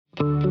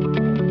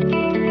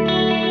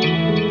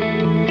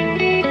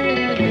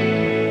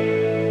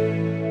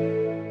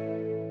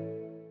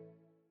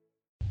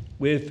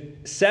We've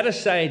set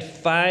aside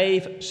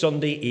 5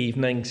 Sunday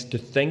evenings to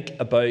think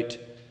about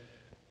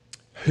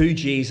who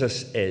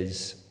Jesus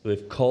is.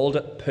 We've called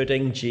it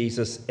Putting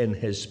Jesus in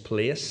His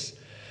Place.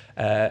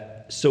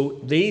 So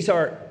this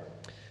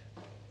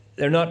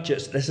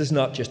is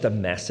not just a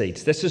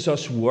message. This is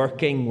us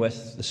working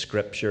with the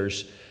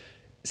Scriptures,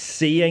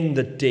 seeing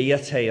the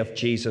deity of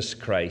Jesus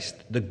Christ,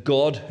 the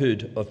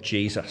Godhood of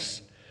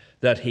Jesus,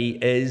 that He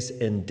is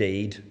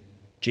indeed,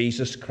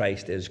 Jesus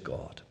Christ is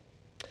God.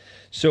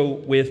 So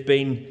we've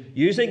been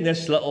using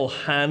this little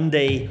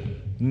handy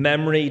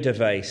memory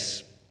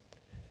device,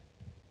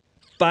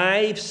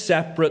 5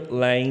 separate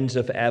lines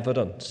of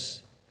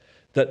evidence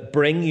that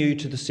bring you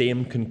to the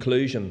same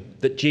conclusion,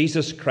 that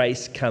Jesus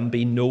Christ can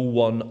be no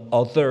one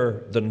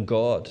other than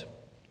God.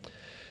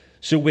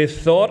 So we've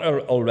thought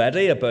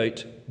already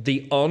about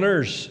the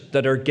honours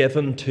that are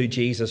given to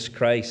Jesus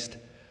Christ,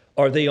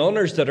 or the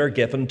honours that are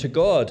given to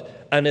God.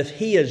 And if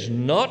He is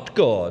not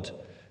God,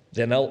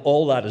 then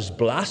all that is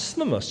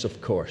blasphemous, of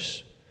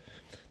course.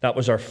 That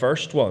was our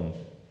first one.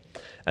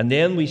 And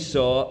then we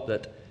saw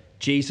that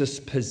Jesus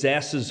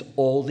possesses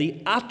all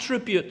the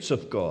attributes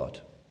of God.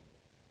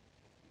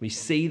 We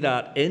see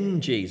that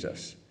in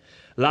Jesus.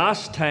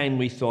 Last time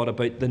we thought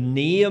about the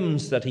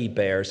names that He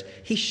bears.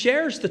 He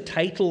shares the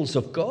titles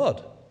of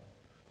God.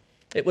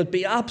 It would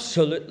be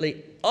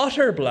absolutely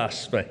utter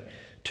blasphemy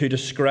to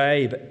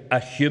describe a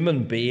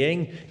human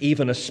being,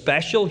 even a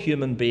special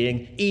human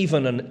being,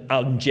 even an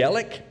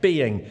angelic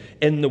being,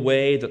 in the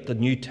way that the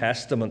New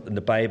Testament and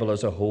the Bible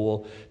as a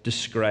whole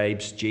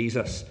describes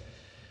Jesus.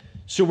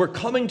 So we're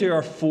coming to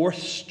our 4th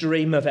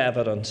stream of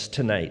evidence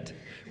tonight,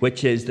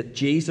 which is that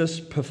Jesus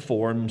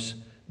performs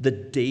the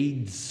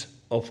deeds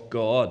of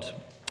God.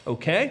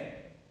 Okay?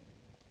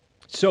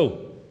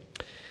 So,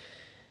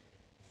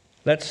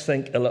 let's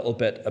think a little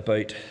bit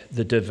about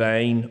the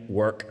divine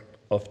work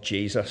of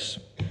Jesus.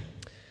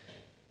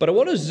 But I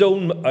want to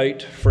zone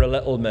out for a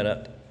little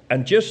minute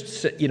and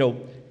just, in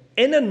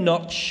a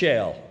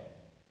nutshell,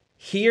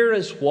 here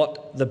is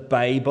what how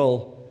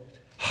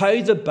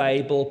the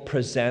Bible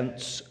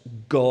presents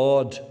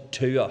God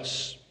to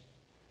us.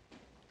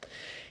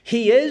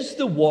 He is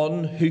the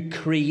one who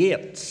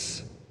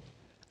creates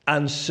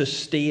and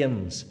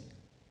sustains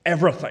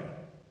everything.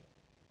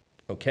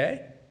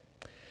 Okay?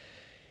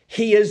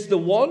 He is the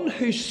one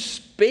who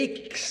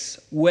speaks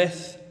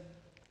with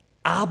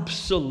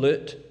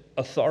absolute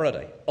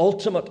authority,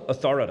 ultimate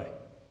authority.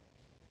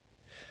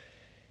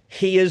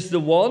 He is the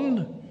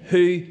one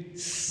who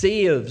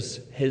saves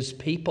His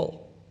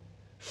people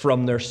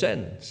from their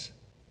sins.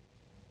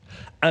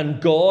 And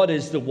God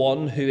is the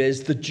one who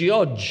is the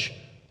judge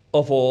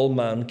of all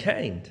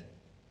mankind.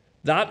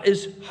 That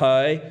is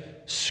how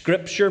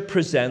Scripture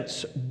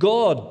presents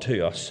God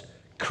to us.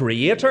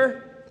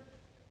 Creator,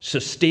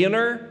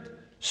 sustainer,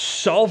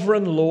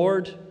 sovereign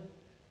Lord,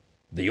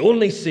 the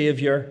only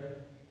Saviour,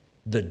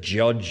 the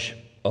judge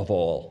of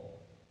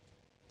all.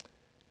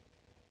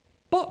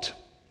 But,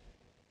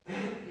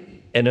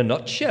 in a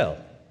nutshell,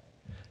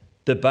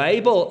 the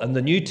Bible and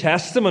the New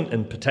Testament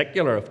in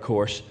particular, of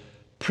course,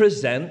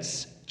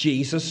 presents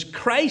Jesus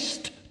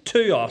Christ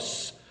to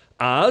us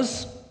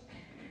as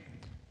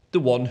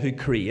the one who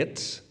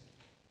creates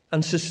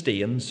and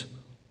sustains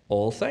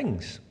all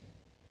things.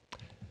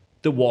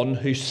 The one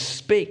who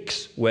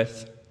speaks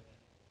with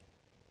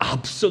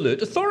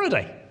absolute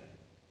authority.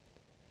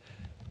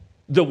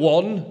 The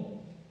one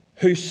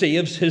who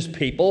saves His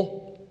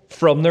people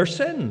from their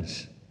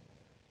sins.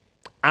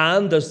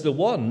 And as the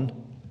one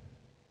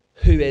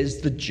who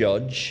is the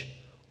judge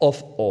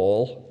of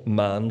all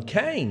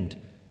mankind.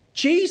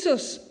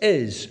 Jesus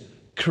is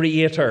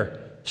Creator,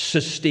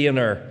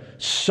 Sustainer,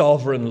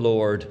 Sovereign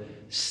Lord,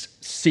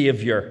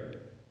 Saviour,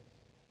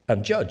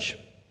 and Judge.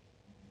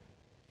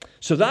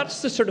 So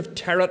that's the sort of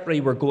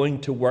territory we're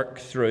going to work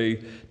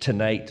through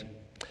tonight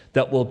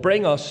that will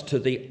bring us to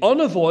the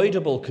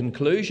unavoidable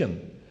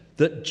conclusion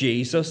that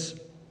Jesus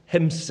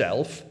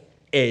Himself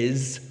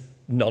is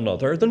none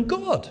other than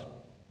God.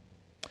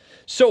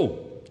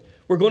 So,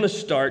 we're going to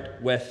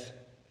start with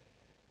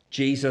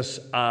Jesus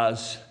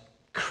as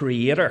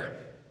Creator.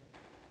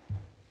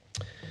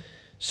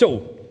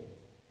 So,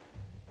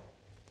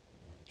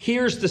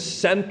 here's the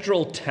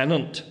central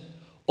tenet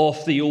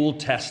of the Old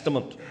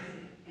Testament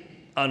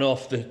and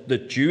of the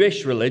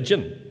Jewish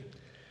religion.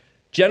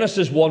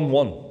 Genesis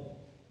 1:1.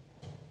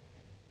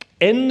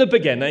 In the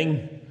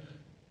beginning,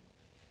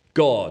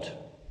 God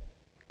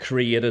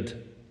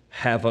created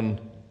heaven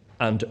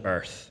and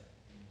earth.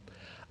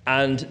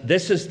 And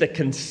this is the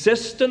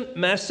consistent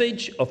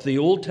message of the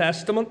Old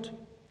Testament,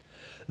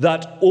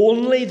 that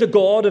only the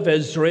God of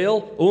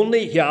Israel,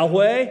 only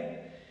Yahweh,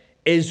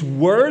 is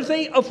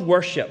worthy of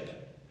worship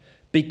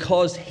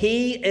because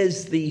He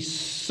is the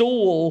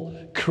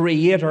sole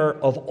creator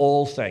of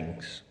all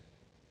things.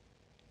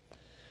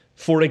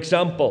 For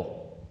example,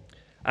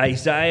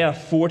 Isaiah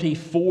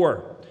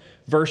 44,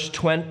 verse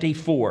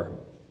 24.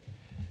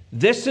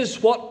 This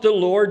is what the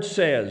Lord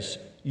says,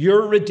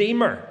 your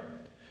Redeemer,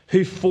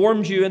 who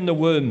formed you in the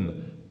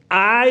womb.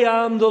 I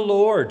am the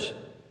Lord,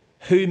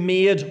 who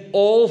made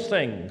all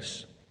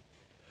things,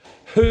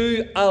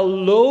 who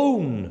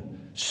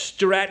alone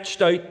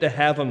stretched out the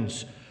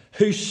heavens,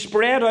 who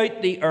spread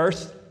out the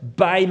earth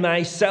by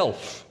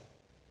myself.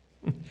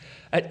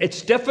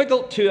 It's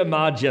difficult to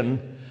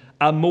imagine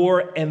a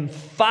more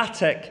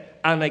emphatic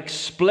and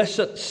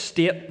explicit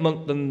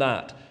statement than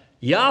that.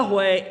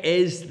 Yahweh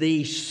is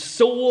the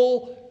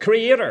sole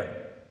creator.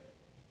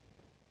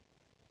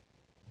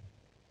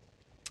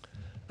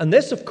 And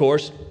this, of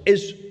course,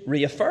 is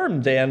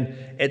reaffirmed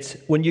then. It's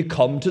when you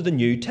come to the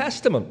New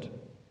Testament.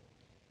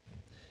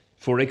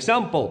 For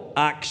example,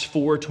 Acts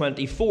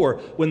 4:24,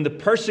 when the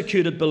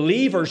persecuted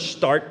believers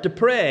start to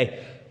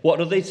pray, what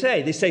do they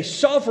say? They say,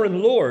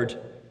 "Sovereign Lord,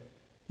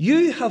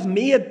 you have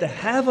made the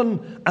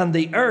heaven and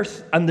the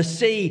earth and the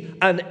sea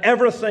and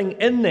everything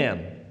in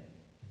them."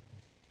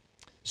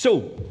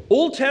 So,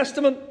 Old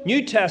Testament,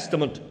 New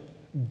Testament,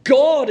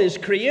 God is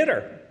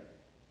creator.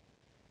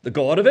 The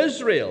God of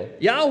Israel,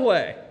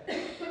 Yahweh.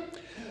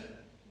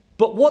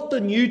 But what the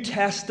New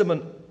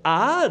Testament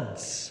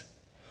adds,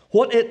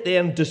 what it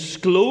then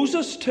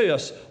discloses to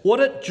us, what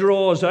it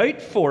draws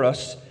out for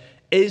us,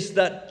 is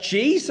that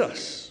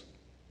Jesus,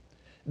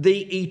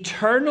 the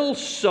eternal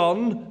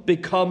Son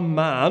become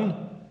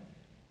man,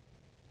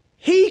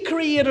 he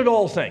created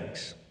all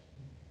things.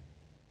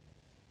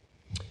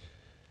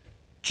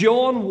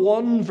 John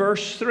 1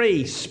 verse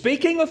 3,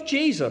 speaking of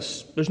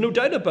Jesus, there's no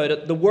doubt about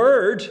it, the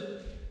Word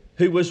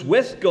who was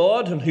with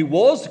God and who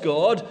was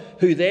God,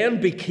 who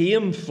then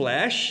became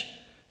flesh.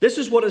 This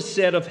is what is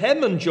said of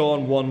him in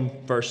John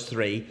 1 verse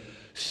 3.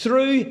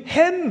 Through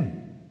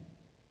him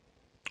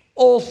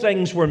all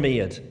things were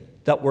made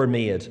that were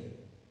made.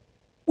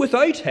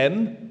 Without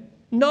him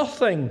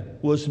nothing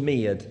was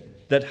made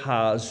that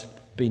has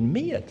been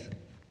made.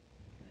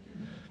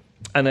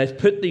 And I've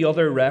put the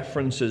other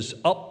references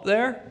up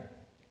there.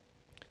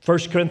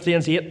 1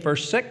 Corinthians 8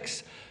 verse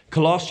 6,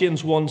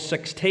 Colossians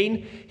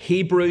 1:16,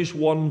 Hebrews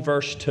 1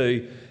 verse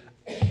 2.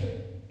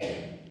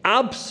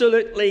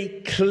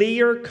 Absolutely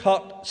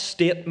clear-cut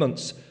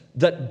statements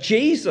that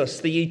Jesus,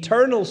 the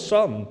eternal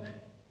Son,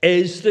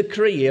 is the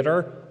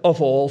creator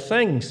of all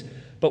things.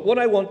 But what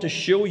I want to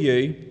show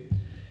you,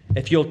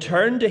 if you'll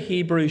turn to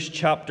Hebrews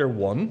chapter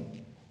 1,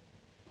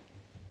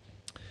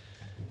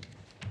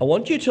 I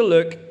want you to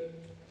look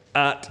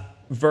at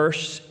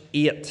verse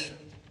 8.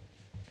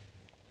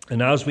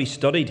 And as we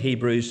studied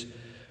Hebrews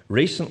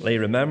recently,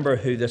 remember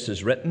who this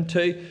is written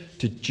to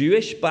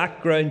Jewish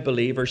background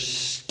believers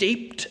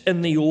steeped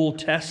in the Old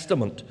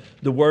Testament,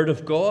 the Word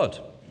of God.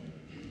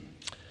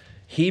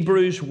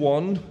 Hebrews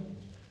 1,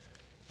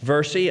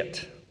 verse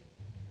 8.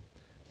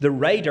 The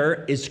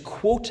writer is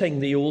quoting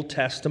the Old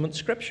Testament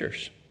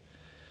scriptures.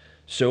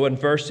 So in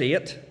verse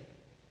 8,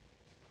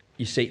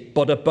 you see,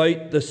 but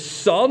about the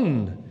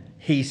Son,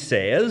 he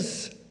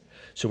says.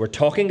 So we're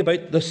talking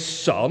about the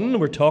Son,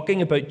 we're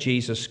talking about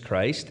Jesus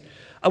Christ.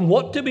 And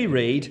what do we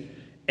read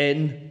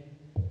in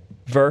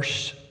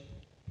verse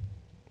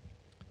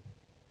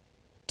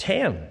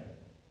 10?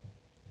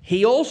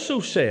 He also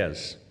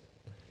says,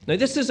 now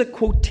this is a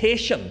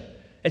quotation.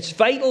 It's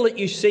vital that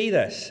you see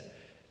this.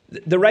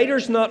 The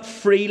writer's not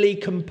freely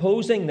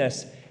composing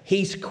this.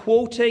 He's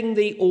quoting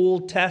the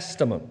Old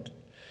Testament.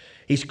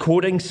 He's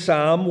quoting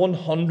Psalm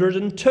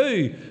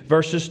 102,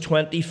 verses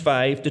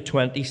 25 to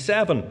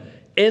 27.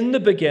 In the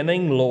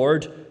beginning,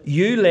 Lord,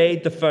 you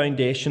laid the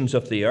foundations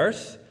of the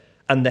earth,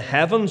 and the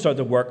heavens are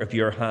the work of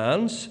your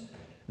hands.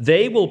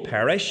 They will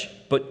perish,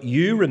 but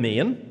you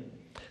remain.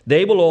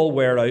 They will all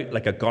wear out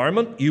like a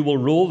garment. You will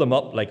roll them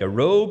up like a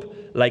robe.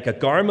 Like a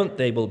garment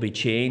they will be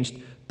changed,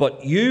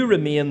 but you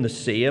remain the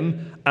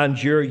same,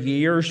 and your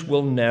years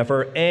will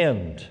never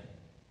end.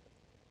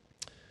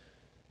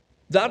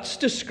 That's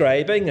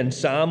describing in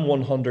Psalm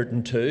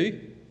 102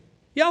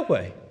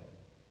 Yahweh,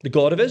 the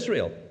God of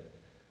Israel.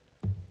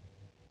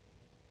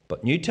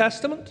 But New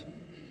Testament,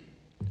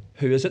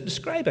 who is it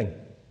describing?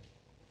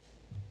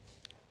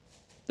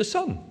 The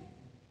Son.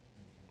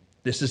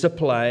 This is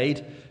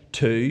applied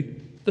to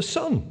the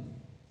Son.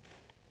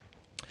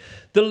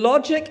 The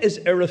logic is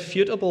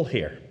irrefutable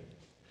here.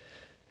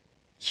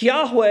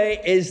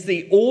 Yahweh is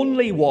the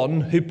only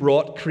one who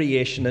brought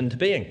creation into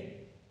being.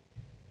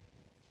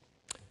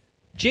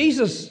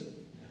 Jesus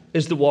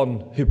is the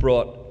one who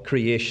brought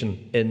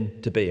creation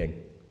into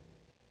being.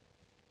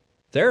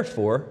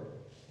 Therefore,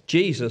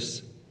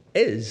 Jesus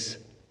is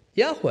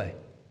Yahweh.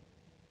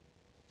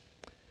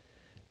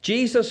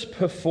 Jesus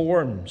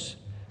performs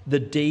the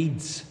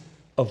deeds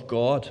of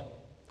God.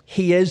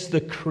 He is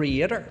the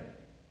creator.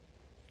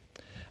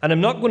 And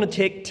I'm not going to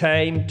take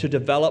time to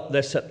develop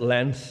this at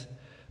length,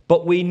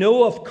 but we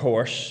know, of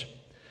course,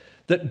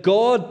 that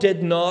God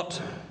did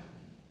not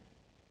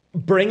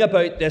bring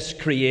about this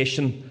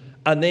creation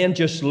and then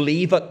just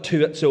leave it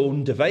to its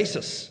own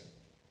devices.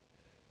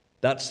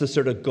 That's the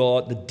sort of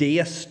God, the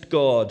deist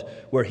God,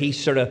 where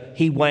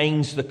he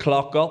winds the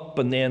clock up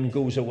and then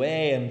goes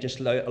away and just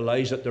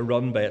allows it to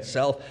run by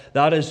itself.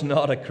 That is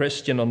not a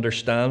Christian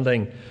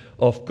understanding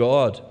of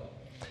God.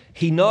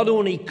 He not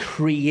only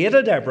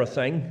created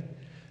everything,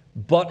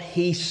 but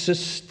he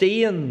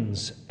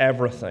sustains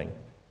everything.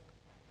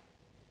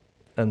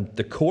 And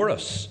the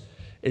chorus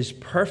is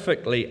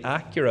perfectly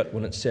accurate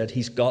when it said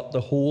he's got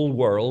the whole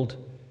world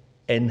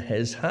in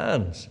his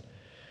hands.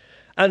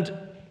 And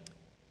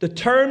the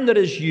term that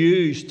is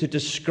used to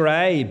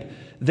describe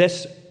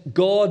this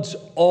God's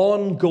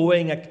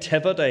ongoing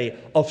activity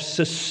of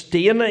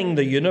sustaining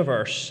the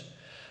universe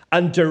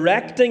and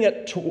directing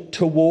it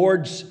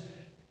towards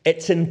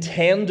its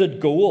intended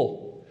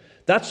goal,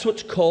 that's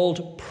what's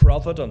called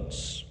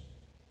providence.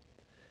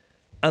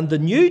 And the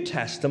New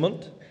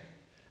Testament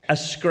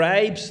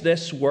ascribes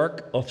this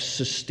work of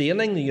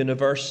sustaining the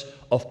universe,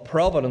 of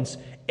providence,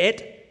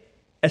 it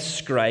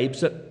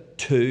ascribes it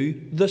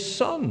to the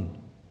Son.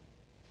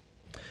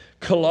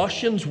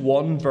 Colossians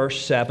 1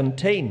 verse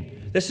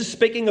 17. This is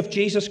speaking of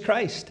Jesus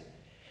Christ.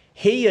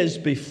 He is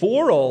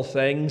before all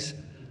things,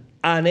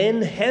 and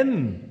in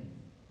him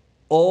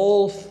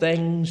all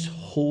things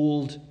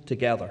hold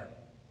together.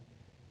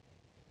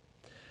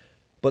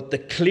 But the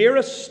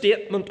clearest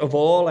statement of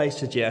all, I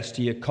suggest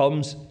to you,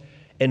 comes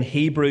in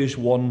Hebrews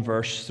 1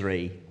 verse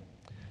 3.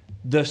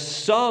 The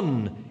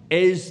Son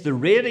is the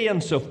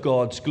radiance of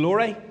God's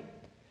glory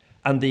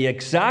and the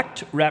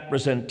exact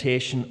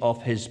representation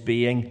of his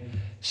being,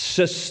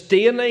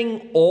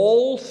 sustaining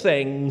all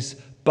things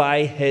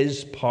by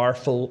his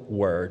powerful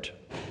word.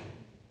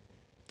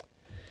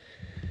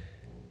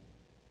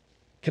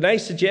 Can I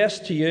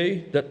suggest to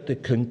you that the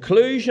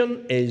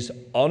conclusion is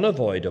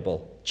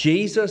unavoidable?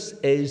 Jesus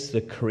is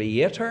the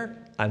creator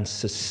and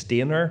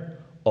sustainer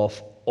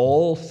of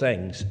all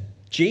things.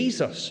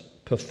 Jesus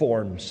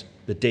performs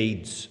the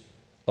deeds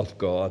of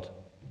God.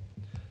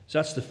 So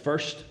that's the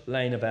first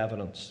line of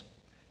evidence.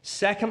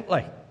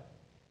 Secondly,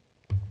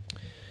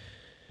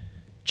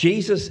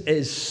 Jesus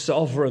is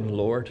sovereign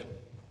Lord.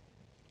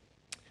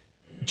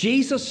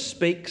 Jesus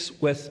speaks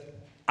with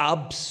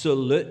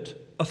absolute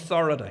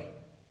authority.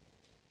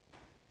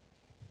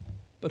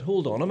 But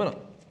hold on a minute.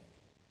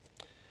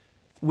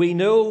 We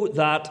know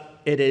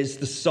that it is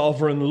the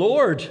sovereign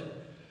Lord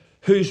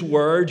whose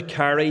word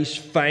carries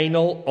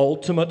final,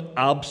 ultimate,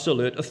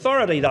 absolute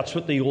authority. That's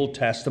what the Old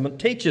Testament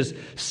teaches.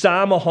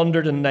 Psalm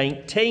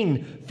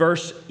 119,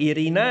 verse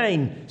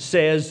 89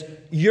 says,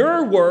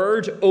 "Your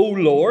word, O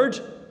Lord,"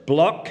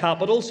 block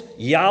capitals,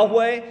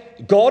 Yahweh,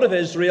 God of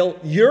Israel,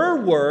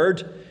 "your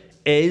word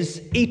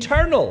is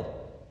eternal.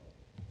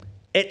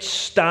 It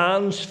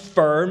stands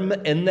firm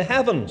in the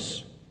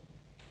heavens."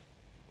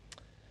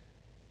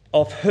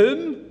 Of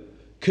whom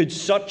could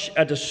such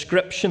a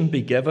description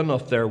be given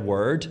of their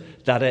word,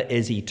 that it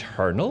is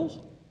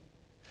eternal,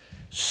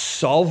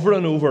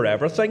 sovereign over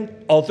everything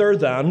other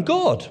than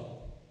God?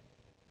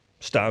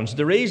 Stands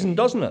to reason,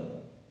 doesn't it?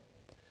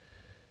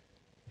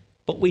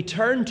 But we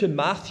turn to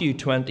Matthew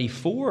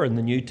 24 in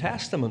the New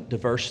Testament, to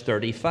verse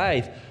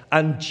 35,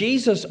 and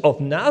Jesus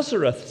of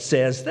Nazareth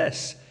says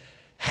this,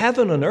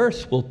 "Heaven and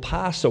earth will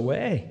pass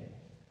away,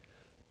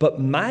 but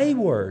my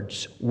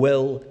words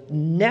will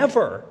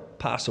never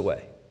pass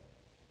away."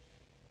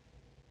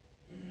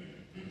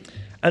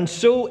 And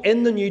so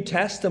in the New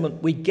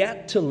Testament, we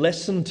get to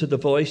listen to the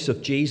voice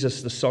of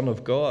Jesus, the Son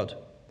of God.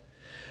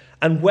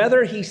 And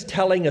whether he's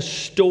telling a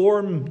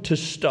storm to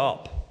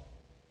stop,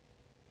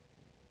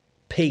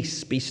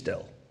 peace, be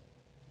still,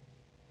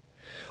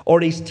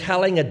 or he's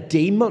telling a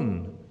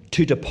demon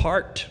to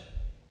depart,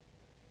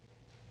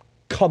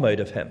 come out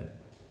of him,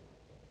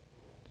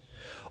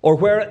 or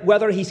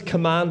whether he's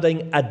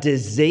commanding a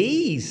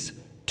disease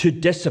to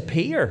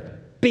disappear,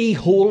 be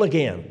whole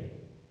again,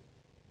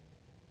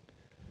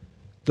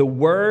 the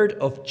word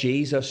of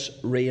Jesus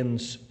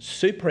reigns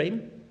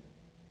supreme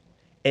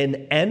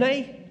in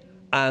any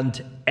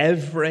and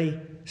every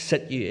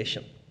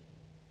situation.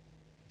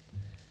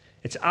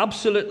 It's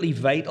absolutely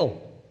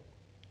vital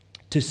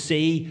to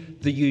see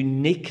the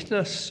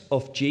uniqueness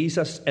of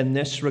Jesus in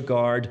this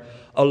regard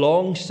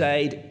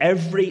alongside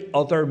every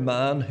other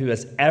man who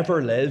has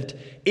ever lived,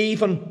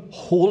 even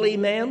holy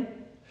men,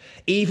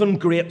 even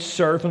great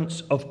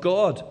servants of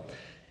God.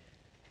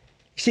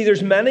 See,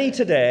 there's many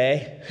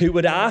today who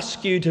would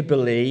ask you to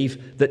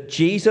believe that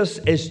Jesus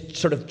is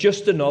sort of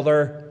just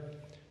another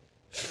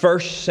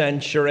first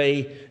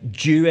century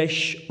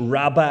Jewish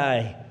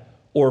rabbi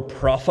or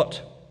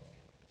prophet.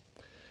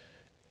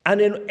 And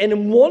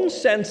in one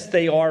sense,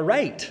 they are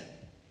right.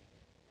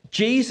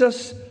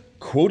 Jesus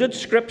quoted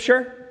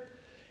Scripture.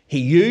 He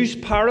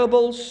used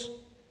parables.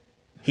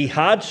 He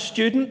had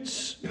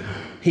students.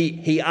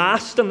 He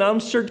asked and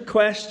answered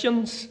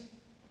questions.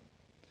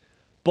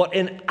 But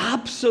in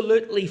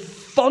absolutely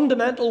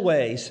fundamental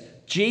ways,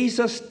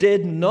 Jesus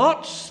did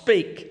not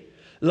speak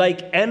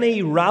like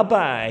any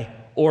rabbi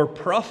or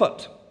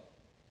prophet.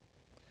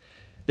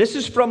 This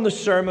is from the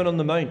Sermon on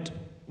the Mount,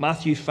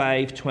 Matthew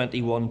 5,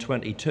 21,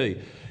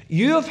 22.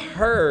 "You have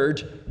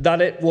heard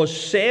that it was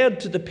said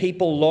to the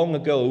people long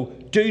ago,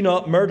 'Do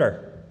not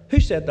murder.'" Who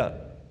said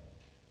that?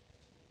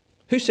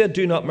 Who said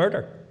do not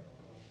murder?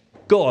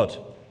 God.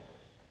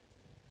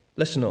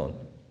 Listen on.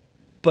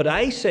 "But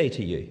I say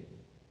to you,"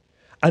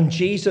 and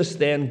Jesus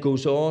then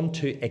goes on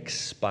to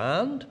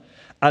expand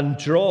and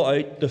draw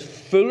out the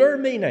fuller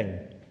meaning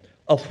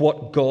of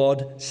what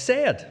God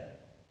said.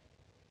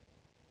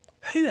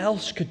 Who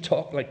else could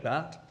talk like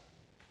that?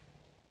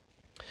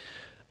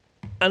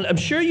 And I'm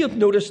sure you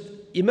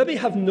maybe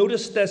have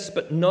noticed this,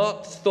 but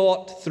not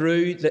thought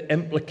through the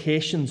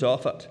implications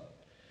of it.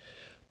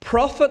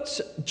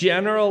 Prophets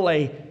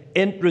generally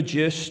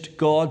introduced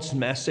God's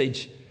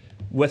message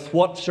with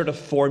what sort of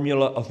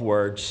formula of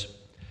words?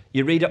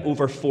 You read it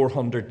over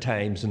 400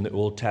 times in the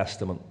Old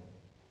Testament.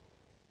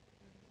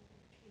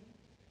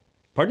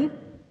 Pardon?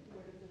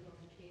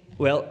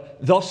 Well,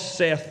 thus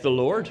saith the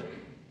Lord.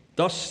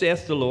 Thus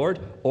saith the Lord,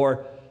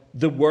 or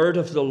the word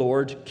of the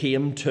Lord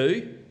came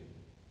to.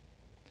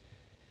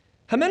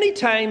 How many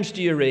times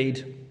do you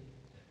read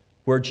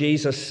where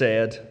Jesus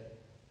said,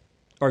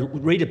 or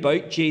read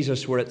about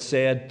Jesus where it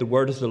said the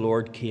word of the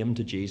Lord came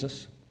to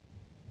Jesus?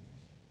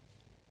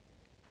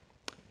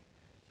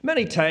 How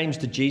many times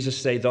did Jesus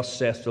say, thus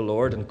saith the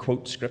Lord, and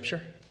quote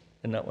Scripture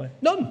in that way?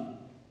 None.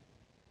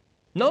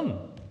 None.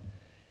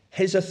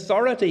 His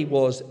authority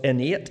was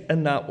innate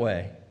in that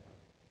way.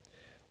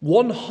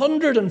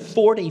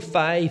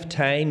 145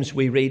 times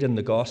we read in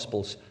the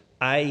Gospels,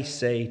 I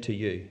say to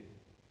you.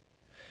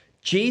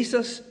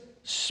 Jesus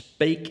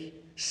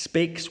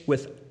speaks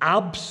with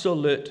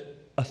absolute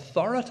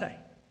authority.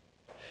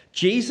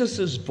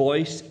 Jesus'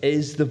 voice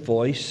is the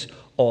voice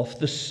of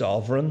the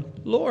sovereign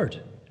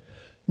Lord.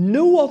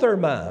 No other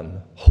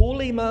man,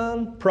 holy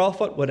man,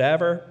 prophet,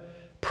 whatever,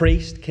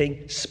 priest,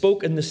 king,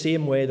 spoke in the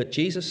same way that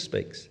Jesus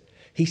speaks.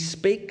 He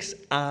speaks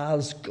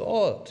as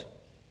God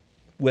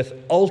with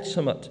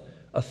ultimate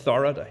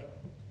authority.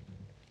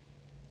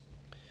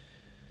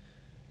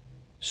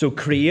 So,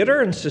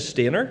 creator and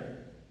sustainer,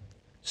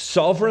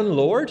 sovereign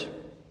Lord.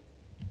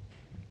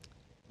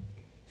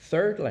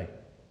 Thirdly,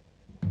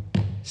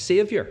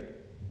 Saviour.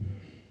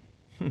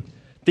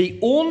 The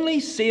only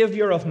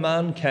Saviour of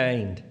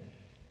mankind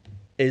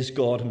is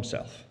God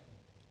himself.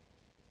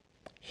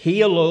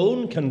 He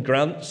alone can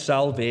grant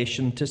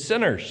salvation to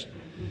sinners.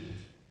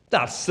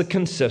 That's the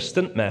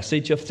consistent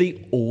message of the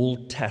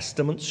Old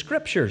Testament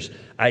Scriptures.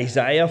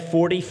 Isaiah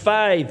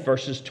 45,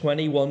 verses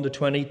 21 to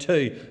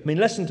 22. I mean,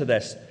 listen to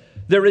this.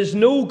 There is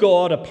no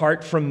God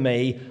apart from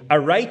me, a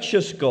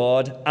righteous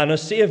God and a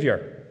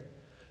Saviour.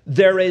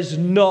 There is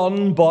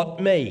none but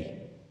me.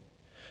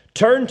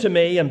 Turn to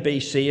me and be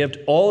saved,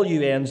 all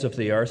you ends of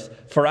the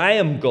earth, for I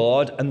am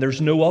God and there's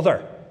no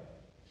other.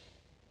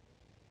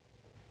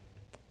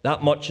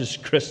 That much is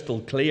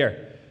crystal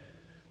clear.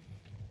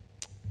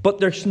 But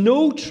there's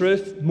no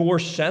truth more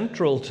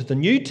central to the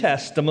New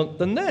Testament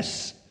than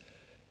this.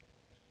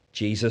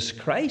 Jesus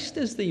Christ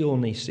is the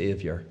only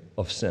Saviour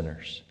of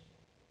sinners.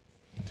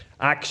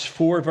 Acts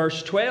 4,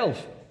 verse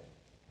 12.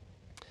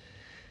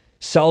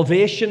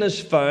 Salvation is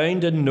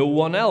found in no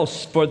one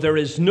else, for there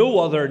is no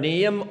other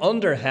name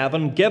under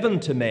heaven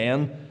given to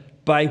men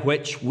by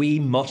which we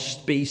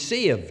must be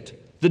saved.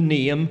 The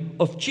name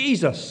of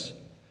Jesus.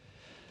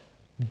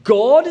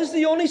 God is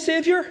the only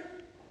Saviour.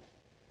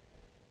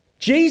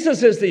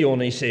 Jesus is the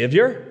only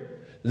Saviour.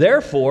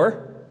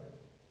 Therefore,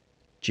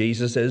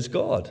 Jesus is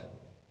God.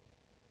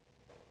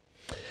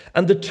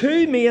 And the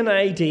two main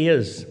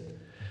ideas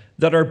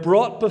that are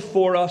brought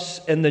before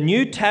us in the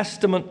New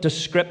Testament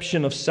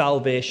description of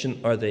salvation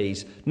are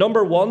these.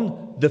 Number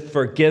one, the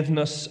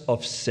forgiveness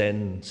of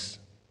sins.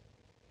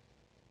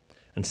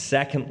 And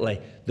secondly,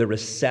 the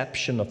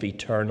reception of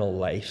eternal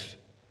life.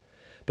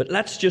 But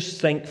let's just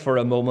think for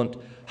a moment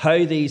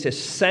how these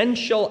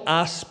essential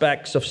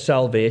aspects of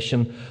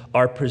salvation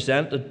are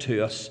presented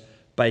to us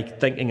by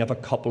thinking of a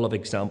couple of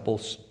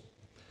examples.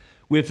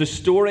 We have the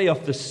story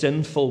of the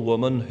sinful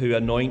woman who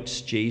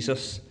anoints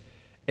Jesus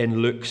in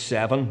Luke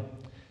 7.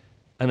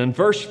 And in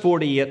verse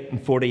 48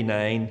 and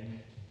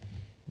 49,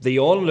 the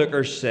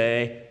onlookers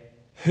say,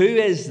 who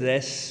is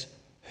this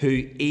who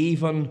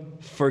even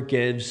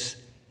forgives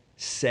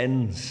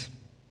sins?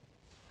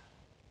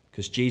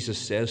 Because Jesus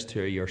says to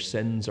her, your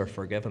sins are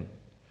forgiven.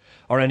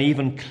 Or an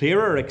even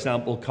clearer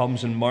example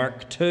comes in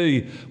Mark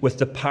 2 with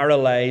the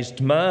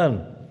paralyzed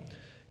man.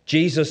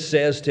 Jesus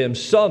says to him,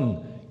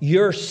 son,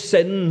 your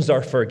sins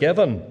are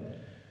forgiven.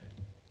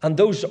 And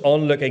those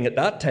onlooking at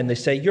that time, they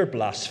say, you're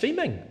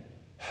blaspheming.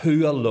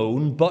 Who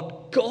alone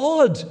but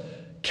God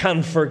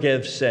can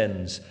forgive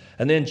sins?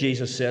 And then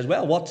Jesus says,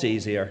 well, what's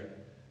easier?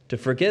 To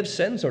forgive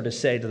sins or to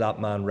say to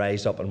that man,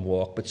 rise up and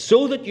walk? But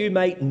so that you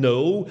might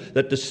know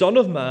that the Son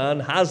of Man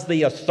has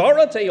the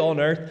authority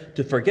on earth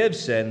to forgive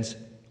sins,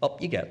 up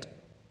you get.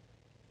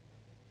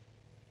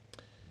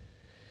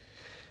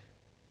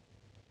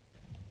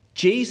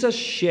 Jesus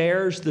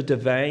shares the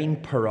divine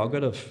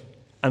prerogative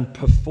and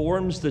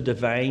performs the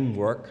divine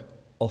work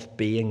of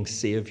being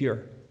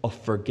Saviour, of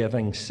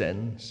forgiving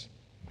sins.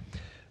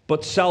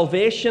 But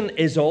salvation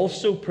is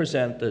also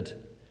presented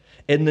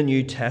in the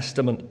New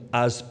Testament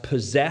as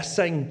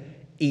possessing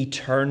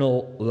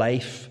eternal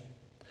life.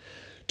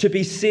 To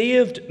be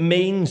saved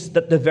means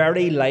that the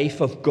very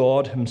life of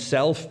God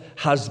himself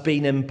has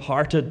been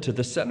imparted to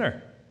the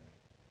sinner.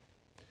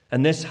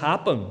 And this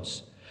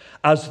happens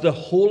as the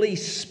Holy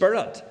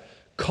Spirit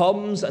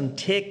comes and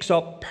takes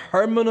up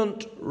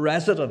permanent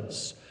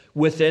residence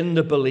within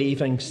the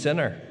believing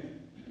sinner.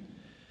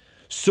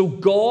 So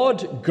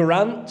God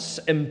grants,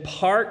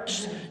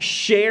 imparts,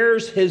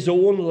 shares his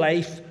own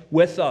life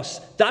with us.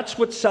 That's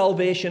what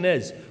salvation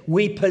is.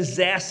 We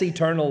possess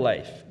eternal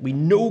life. We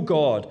know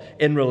God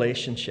in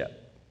relationship.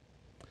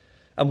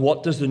 And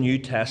what does the New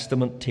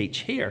Testament teach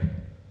here?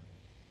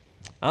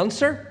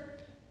 Answer: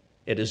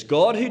 it is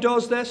God who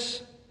does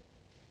this,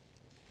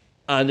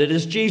 and it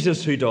is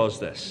Jesus who does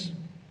this.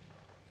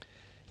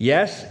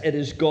 Yes, it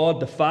is God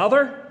the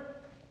Father.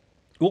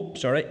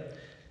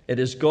 It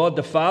is God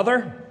the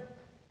Father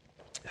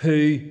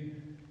who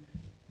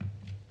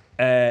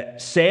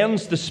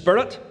sends the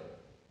Spirit.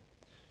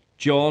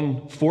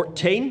 John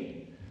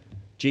 14,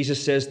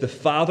 Jesus says, the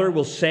Father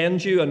will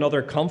send you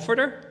another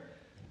comforter.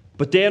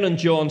 But then in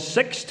John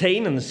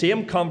 16, in the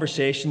same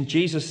conversation,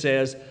 Jesus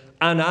says,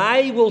 and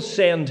I will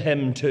send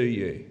him to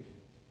you.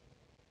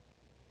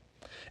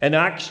 In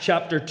Acts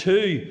chapter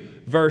 2,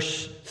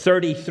 verse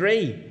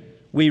 33,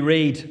 we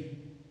read,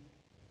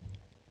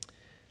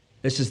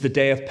 this is the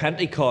day of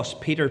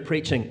Pentecost, Peter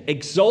preaching,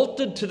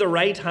 exalted to the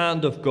right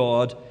hand of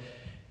God,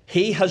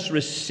 he has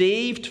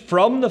received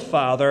from the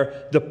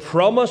Father the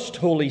promised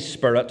Holy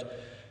Spirit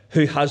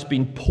who has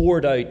been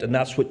poured out, and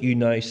that's what you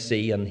now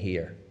see and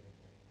hear.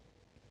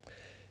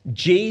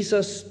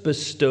 Jesus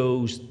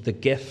bestows the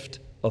gift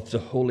of the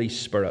Holy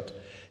Spirit.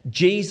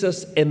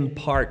 Jesus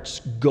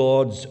imparts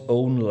God's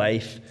own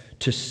life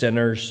to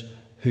sinners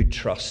who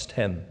trust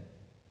him.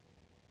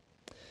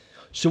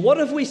 So what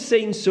have we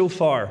seen so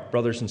far,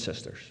 brothers and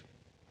sisters?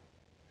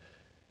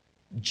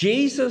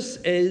 Jesus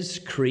is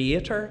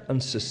creator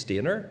and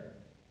sustainer.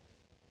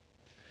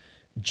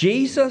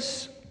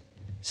 Jesus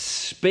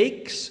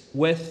speaks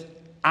with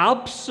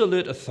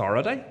absolute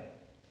authority.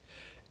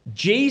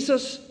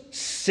 Jesus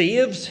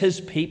saves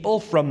his people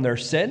from their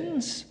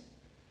sins.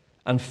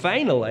 And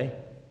finally,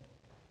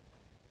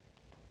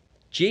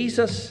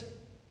 Jesus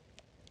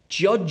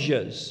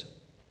judges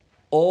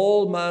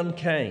all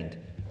mankind.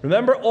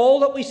 Remember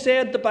all that we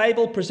said the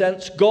Bible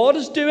presents God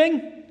is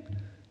doing?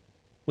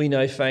 We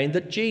now find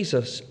that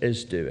Jesus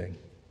is doing.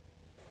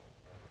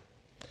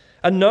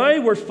 And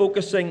now we're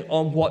focusing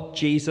on what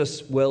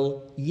Jesus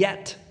will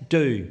yet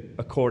do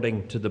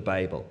according to the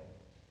Bible.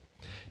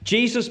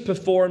 Jesus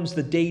performs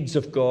the deeds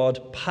of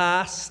God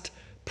past,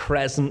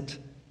 present,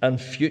 and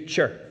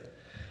future.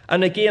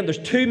 And again, there's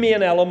two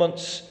main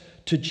elements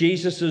to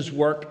Jesus'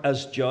 work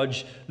as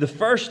judge. The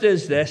first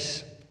is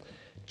this: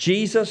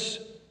 Jesus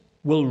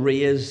will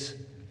raise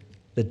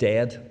the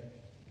dead.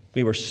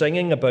 We were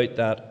singing about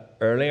that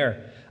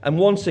earlier. And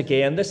once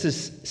again, this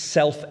is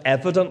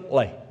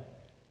self-evidently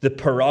the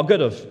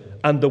prerogative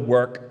and the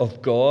work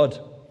of God.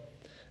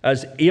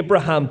 As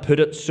Abraham put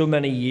it so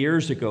many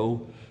years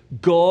ago,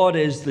 God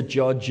is the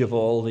judge of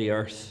all the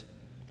earth,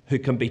 who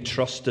can be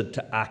trusted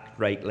to act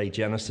rightly.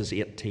 Genesis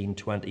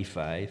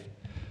 18:25.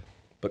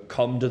 But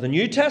come to the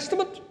New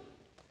Testament,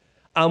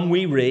 and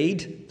we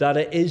read that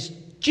it is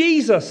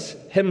Jesus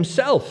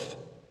himself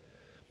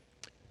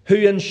who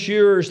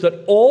ensures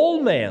that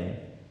all men,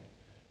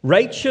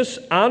 righteous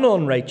and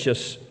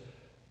unrighteous,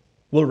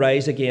 will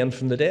rise again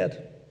from the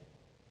dead.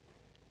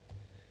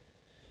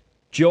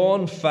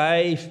 John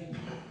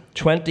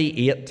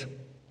 5:28.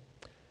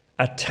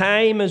 A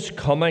time is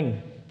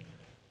coming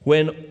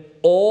when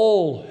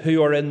all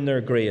who are in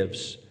their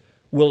graves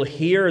will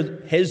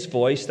hear his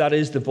voice, that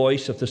is the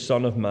voice of the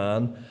Son of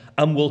Man,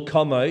 and will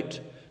come out.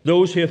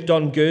 Those who have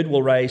done good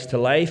will rise to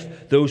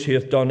life. Those who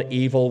have done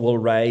evil will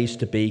rise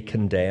to be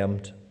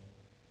condemned.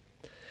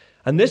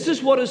 And this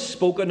is what is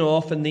spoken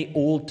of in the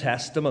Old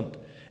Testament.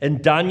 In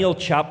Daniel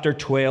chapter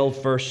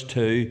 12, verse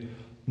 2,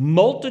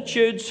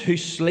 multitudes who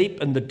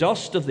sleep in the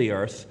dust of the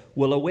earth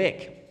will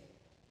awake,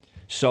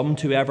 some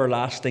to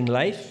everlasting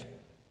life,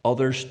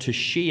 others to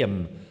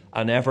shame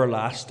and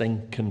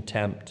everlasting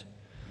contempt.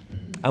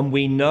 And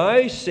we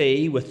now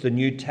see, with the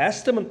New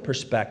Testament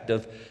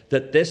perspective,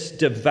 that this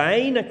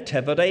divine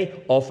activity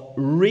of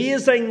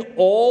raising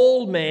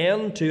all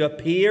men to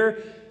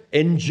appear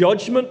in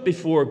judgment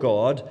before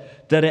God,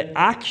 that it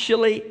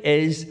actually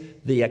is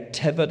the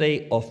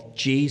activity of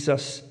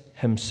Jesus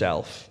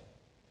himself.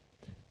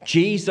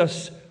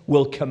 Jesus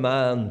will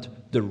command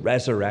the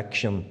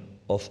resurrection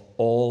of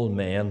all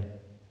men.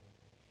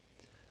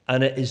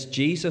 And it is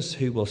Jesus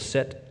who will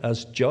sit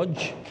as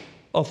judge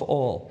of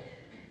all.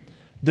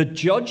 The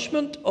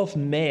judgment of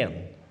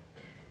men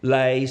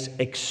lies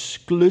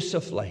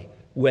exclusively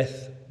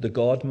with the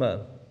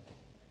God-man.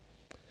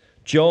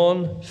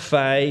 John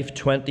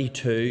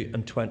 5:22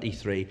 and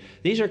 23.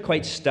 These are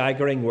quite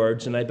staggering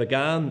words, and I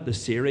began the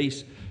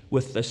series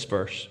with this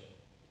verse.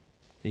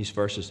 These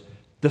verses.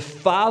 The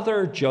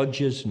Father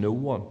judges no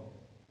one,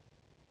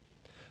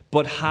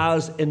 but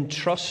has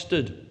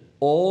entrusted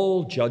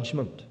all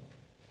judgment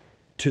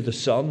to the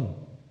Son,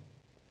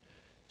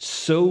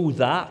 so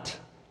that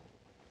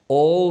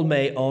all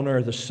may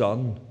honor the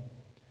Son,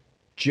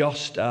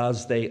 just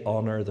as they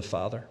honor the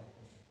Father.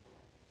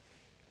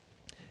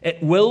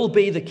 It will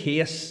be the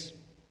case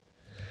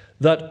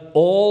that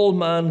all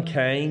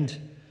mankind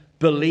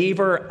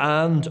believer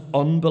and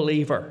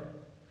unbeliever,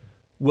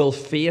 will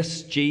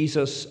face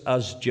Jesus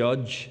as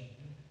judge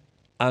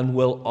and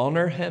will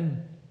honor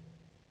him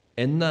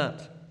in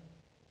that.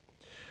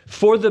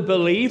 For the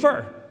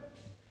believer,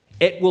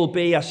 it will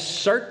be a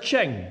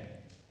searching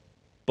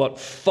but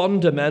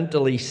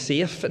fundamentally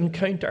safe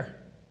encounter.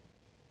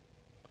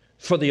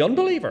 For the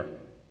unbeliever,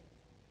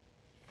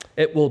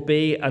 it will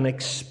be an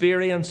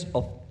experience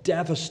of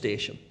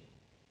devastation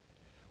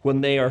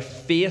when they are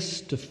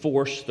faced to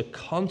face the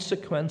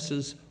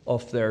consequences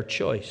of their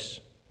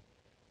choice.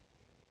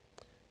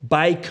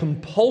 By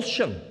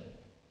compulsion,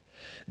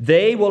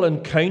 they will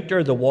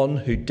encounter the one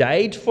who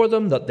died for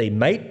them that they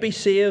might be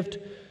saved,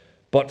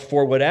 but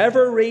for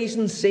whatever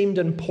reason seemed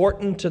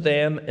important to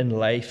them in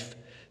life,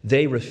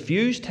 they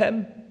refused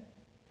him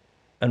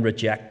and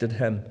rejected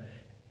him.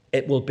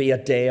 It will be a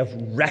day of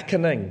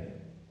reckoning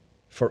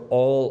for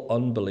all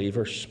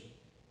unbelievers.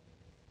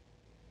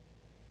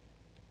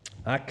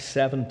 Acts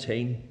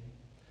 17,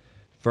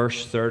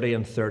 verse 30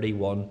 and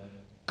 31.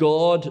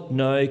 God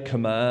now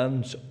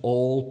commands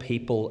all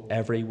people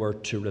everywhere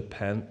to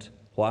repent.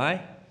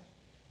 Why?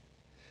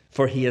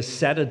 For he has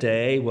set a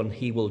day when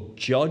he will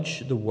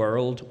judge the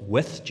world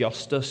with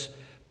justice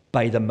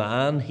by the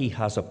man he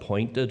has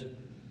appointed.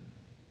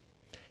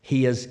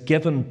 He has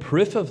given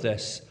proof of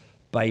this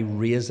by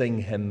raising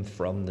him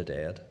from the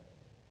dead.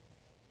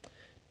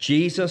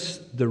 Jesus,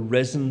 the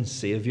risen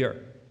Saviour,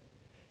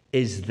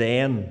 is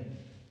then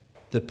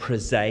the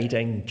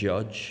presiding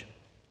judge.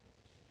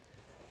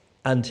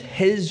 And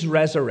his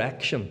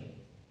resurrection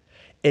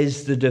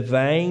is the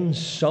divine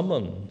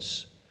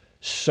summons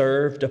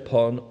served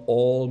upon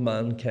all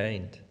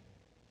mankind.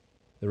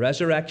 The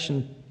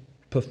resurrection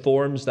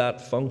performs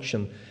that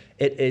function.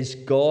 It is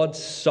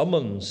God's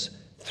summons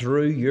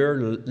through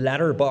your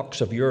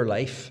letterbox of your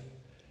life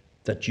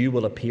that you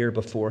will appear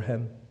before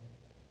him,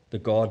 the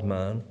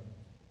God-man.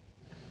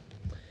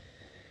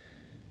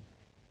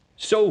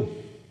 So,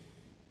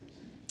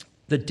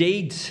 the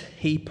deeds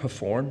he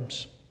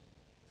performs.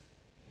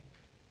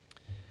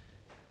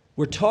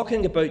 We're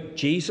talking about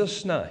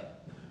Jesus now.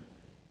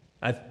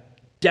 I've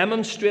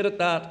demonstrated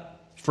that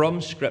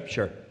from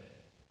Scripture.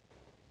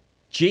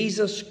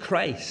 Jesus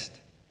Christ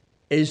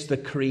is the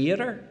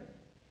creator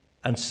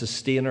and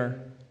sustainer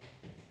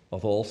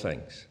of all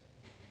things.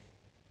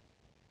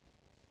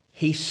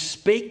 He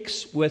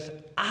speaks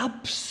with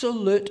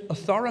absolute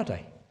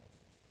authority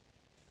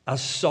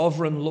as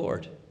sovereign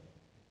Lord.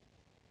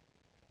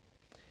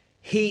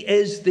 He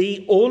is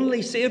the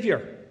only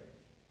Saviour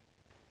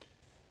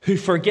who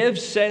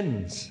forgives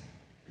sins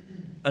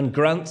and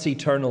grants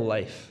eternal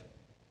life.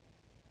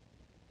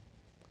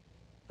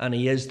 And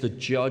he is the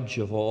judge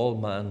of all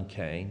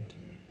mankind,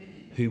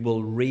 who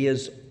will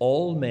raise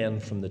all men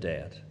from the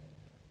dead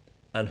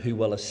and who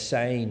will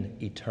assign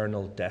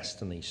eternal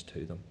destinies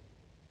to them.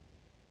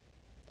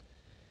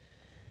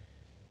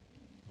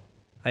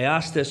 I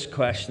asked this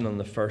question on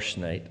the first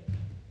night.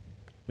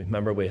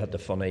 Remember, we had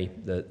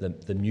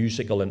the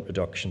musical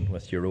introduction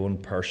with your own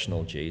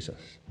personal Jesus.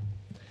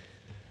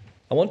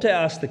 I want to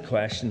ask the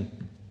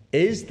question,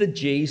 is the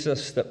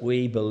Jesus that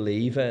we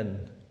believe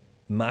in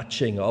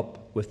matching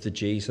up with the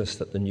Jesus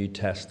that the New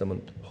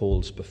Testament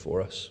holds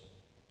before us?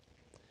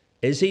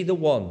 Is he the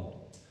one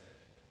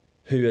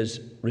who is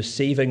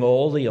receiving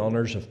all the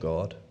honours of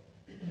God,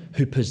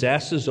 who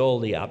possesses all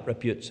the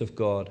attributes of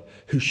God,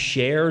 who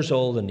shares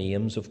all the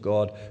names of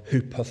God,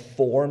 who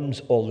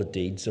performs all the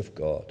deeds of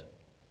God,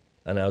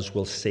 and as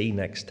we'll see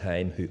next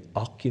time, who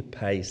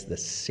occupies the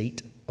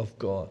seat of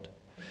God?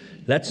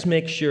 Let's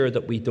make sure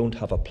that we don't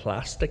have a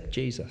plastic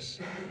Jesus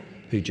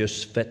who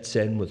just fits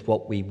in with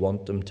what we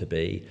want him to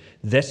be.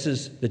 This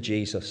is the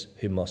Jesus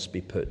who must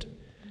be put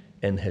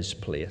in his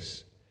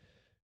place.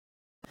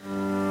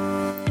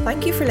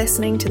 Thank you for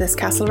listening to this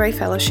Castlereagh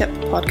Fellowship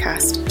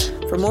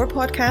podcast. For more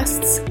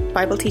podcasts,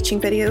 Bible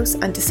teaching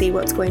videos, and to see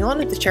what's going on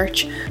at the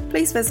church,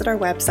 please visit our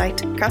website,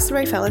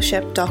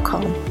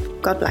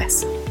 castlereaghfellowship.com. God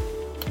bless.